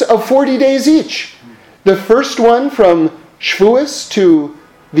 periods of 40 days each. The first one from Shavuos to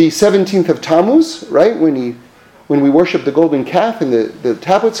the 17th of Tammuz, right, when we worship the golden calf and the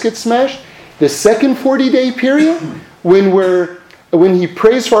tablets get smashed. The second 40-day period, when he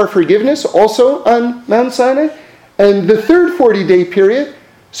prays for our forgiveness, also on Mount Sinai. And the third 40-day period,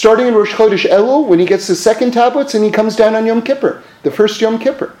 starting in Rosh Chodesh Elul, when he gets the second tablets and he comes down on Yom Kippur, the first Yom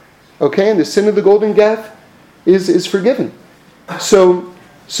Kippur. Okay, and the sin of the golden calf is forgiven. So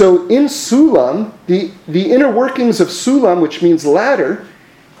in Sulam, the inner workings of Sulam, which means ladder,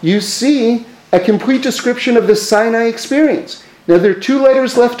 you see a complete description of the Sinai experience. Now there are 2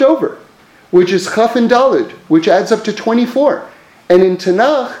 letters left over, which is Chaf and Daled, which adds up to 24. And in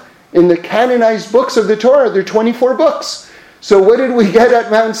Tanakh, in the canonized books of the Torah, there are 24 books. So what did we get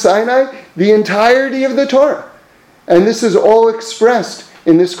at Mount Sinai? The entirety of the Torah. And this is all expressed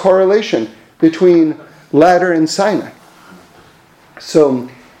in this correlation between ladder and Sinai. So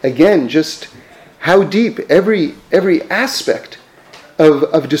again, just how deep every aspect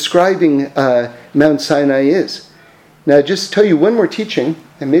of describing Mount Sinai is. Now just tell you one more teaching,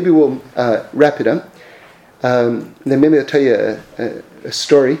 and maybe we'll wrap it up. Then maybe I'll tell you a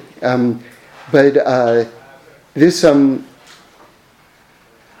story.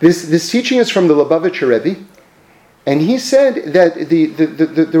 This teaching is from the Lubavitcher Rebbe. And he said that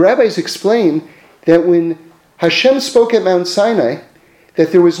the rabbis explained that when Hashem spoke at Mount Sinai,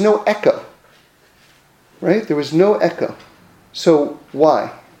 that there was no echo. Right? There was no echo. So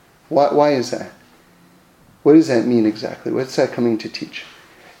why? Why is that? What does that mean exactly? What's that coming to teach?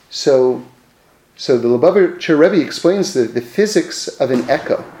 So the Lubavitcher Rebbe explains the physics of an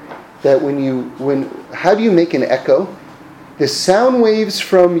echo. That how do you make an echo? The sound waves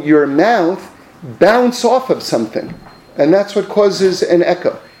from your mouth bounce off of something. And that's what causes an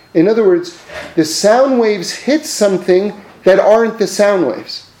echo. In other words, the sound waves hit something that aren't the sound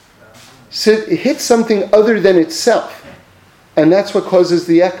waves. So it hits something other than itself. And that's what causes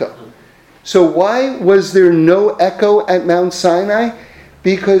the echo. So why was there no echo at Mount Sinai?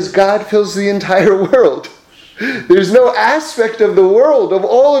 Because God fills the entire world. There's no aspect of the world, of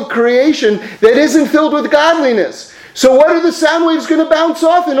all of creation, that isn't filled with godliness. So what are the sound waves going to bounce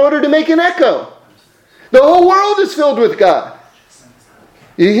off in order to make an echo? The whole world is filled with God.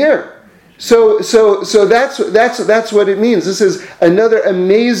 You hear? So that's what it means. This is another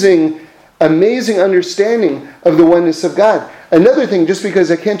amazing understanding of the oneness of God. Another thing, just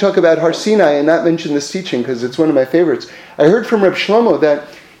because I can't talk about Har Sinai and not mention this teaching because it's one of my favorites, I heard from Reb Shlomo that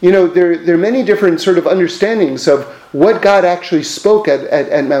there are many different sort of understandings of what God actually spoke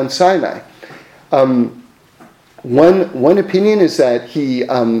at Mount Sinai. One opinion is that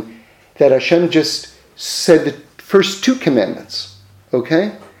that Hashem just said the first 2 commandments,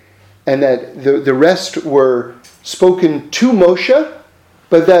 okay, and that the rest were spoken to Moshe,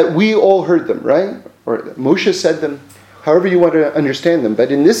 but that we all heard them, right? Or Moshe said them, however you want to understand them.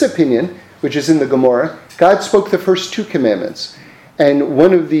 But in this opinion, which is in the Gemara, God spoke the first 2 commandments. And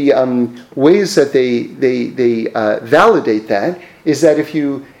one of the ways that they validate that is that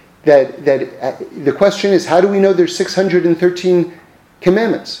the question is, how do we know there's 613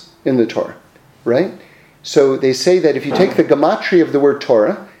 commandments in the Torah, right? So they say that if you take the gematria of the word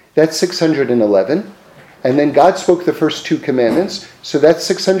Torah, that's 611. And then God spoke the first 2 commandments, so that's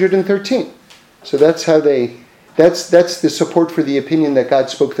 613. So that's how that's the support for the opinion that God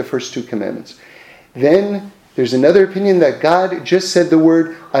spoke the first 2 commandments. Then there's another opinion that God just said the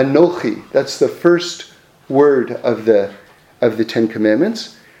word Anochi. That's the first word of the 10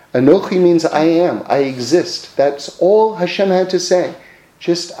 commandments. Anochi means I am, I exist. That's all Hashem had to say.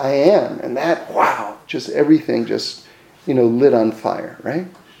 Just I am. And that, wow, just everything just, lit on fire, right?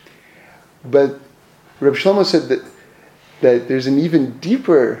 But Reb Shlomo said that there's an even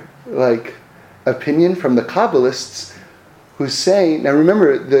deeper opinion from the Kabbalists who say, now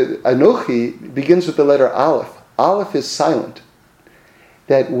remember, the Anochi begins with the letter Aleph. Aleph is silent.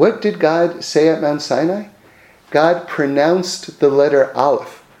 That what did God say at Mount Sinai? God pronounced the letter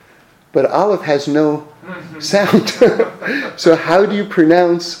Aleph, but Aleph has no sound. So how do you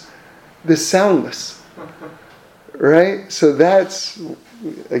pronounce the soundless? Right? So that's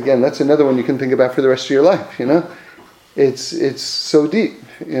another one you can think about for the rest of your life, It's so deep,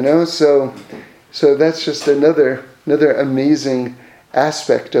 So that's just another amazing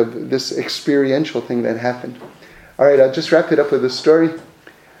aspect of this experiential thing that happened. All right, I'll just wrap it up with a story.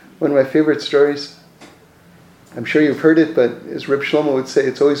 One of my favorite stories. I'm sure you've heard it, but as Reb Shlomo would say,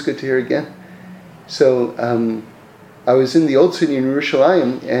 it's always good to hear again. So I was in the Old City in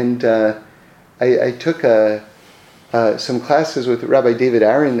Yerushalayim, and I took some classes with Rabbi David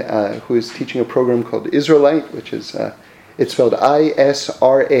Aaron, who is teaching a program called Isralight, which is, it's spelled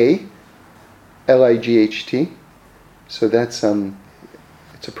ISRALIGHT. So that's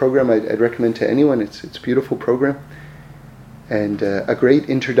it's a program I'd recommend to anyone. It's a beautiful program, and a great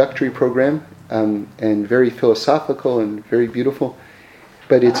introductory program, and very philosophical and very beautiful.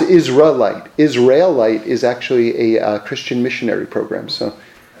 But it's Israelite. Israelite is actually a Christian missionary program. So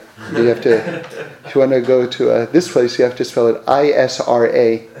you have to, if you want to go to this place, you have to spell it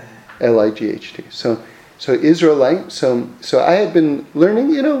ISRALIGHT. So Israelite. So I had been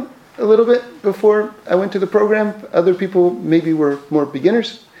learning, a little bit before I went to the program. Other people maybe were more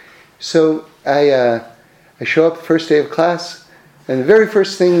beginners. So I show up the first day of class, and the very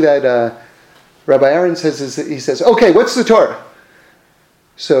first thing that Rabbi Aaron says is he says, "Okay, what's the Torah?"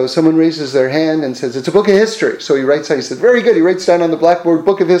 So someone raises their hand and says, "It's a book of history." So he says, "Very good." He writes down on the blackboard,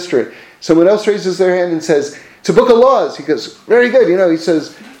 "Book of history." Someone else raises their hand and says, "It's a book of laws." He goes, "Very good." He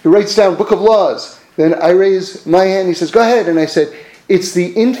writes down, "Book of laws." Then I raise my hand. He says, "Go ahead." And I said, "It's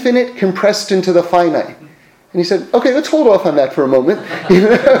the infinite compressed into the finite." And he said, "Okay, let's hold off on that for a moment."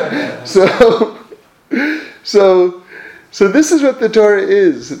 So this is what the Torah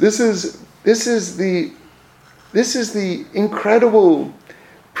is. This is the incredible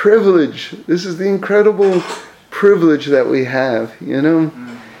privilege. This is the incredible privilege that we have.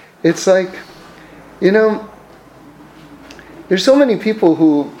 It's like, there's so many people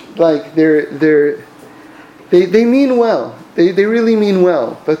who they mean well. They really mean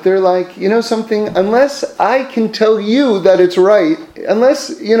well, but they're like, something, unless I can tell you that it's right,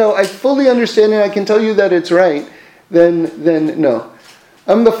 unless, I fully understand it, I can tell you that it's right, then no.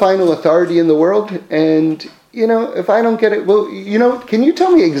 I'm the final authority in the world, and, if I don't get it, well, can you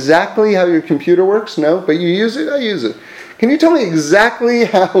tell me exactly how your computer works? No, but you use it? I use it. Can you tell me exactly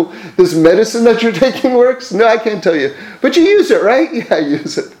how this medicine that you're taking works? No, I can't tell you. But you use it, right? Yeah, I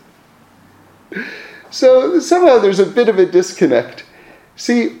use it. So somehow there's a bit of a disconnect.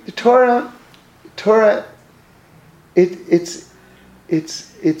 See, the Torah, it's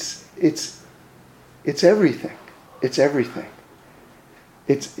everything. It's everything.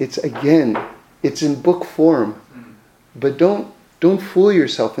 It's in book form, but don't fool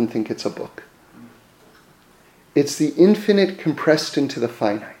yourself and think it's a book. It's the infinite compressed into the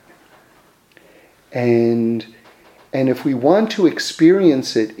finite. And if we want to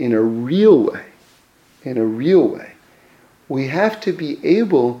experience it in a real way, we have to be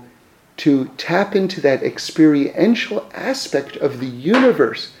able to tap into that experiential aspect of the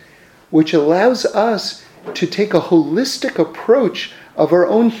universe, which allows us to take a holistic approach of our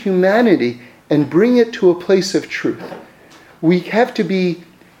own humanity and bring it to a place of truth. We have to be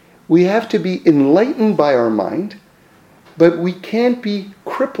enlightened by our mind, but we can't be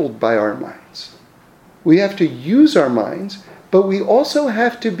crippled by our minds. We have to use our minds, but we also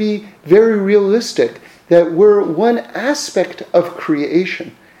have to be very realistic that we're one aspect of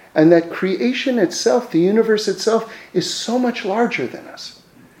creation, and that creation itself, the universe itself, is so much larger than us.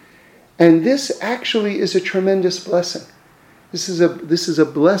 And this actually is a tremendous blessing. This is a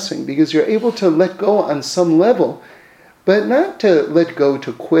blessing because you're able to let go on some level, but not to let go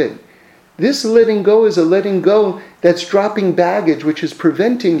to quit. This letting go is a letting go that's dropping baggage, which is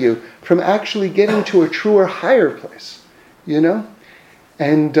preventing you from actually getting to a truer, higher place. And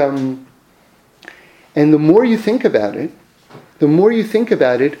the more you think about it,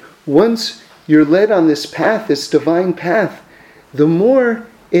 once you're led on this path, this divine path, the more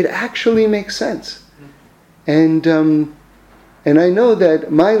it actually makes sense. And I know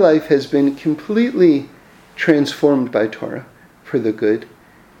that my life has been completely transformed by Torah for the good.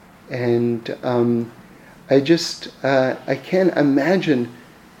 And I can't imagine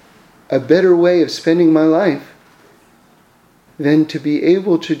a better way of spending my life than to be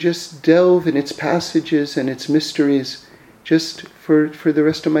able to just delve in its passages and its mysteries just for the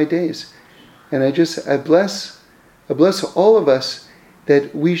rest of my days. And I bless all of us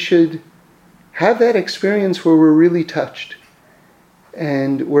that we should have that experience where we're really touched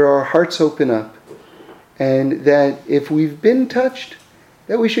and where our hearts open up, and that if we've been touched,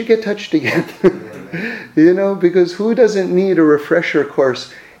 that we should get touched again. Because who doesn't need a refresher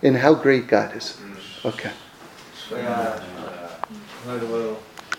course in how great God is? Okay.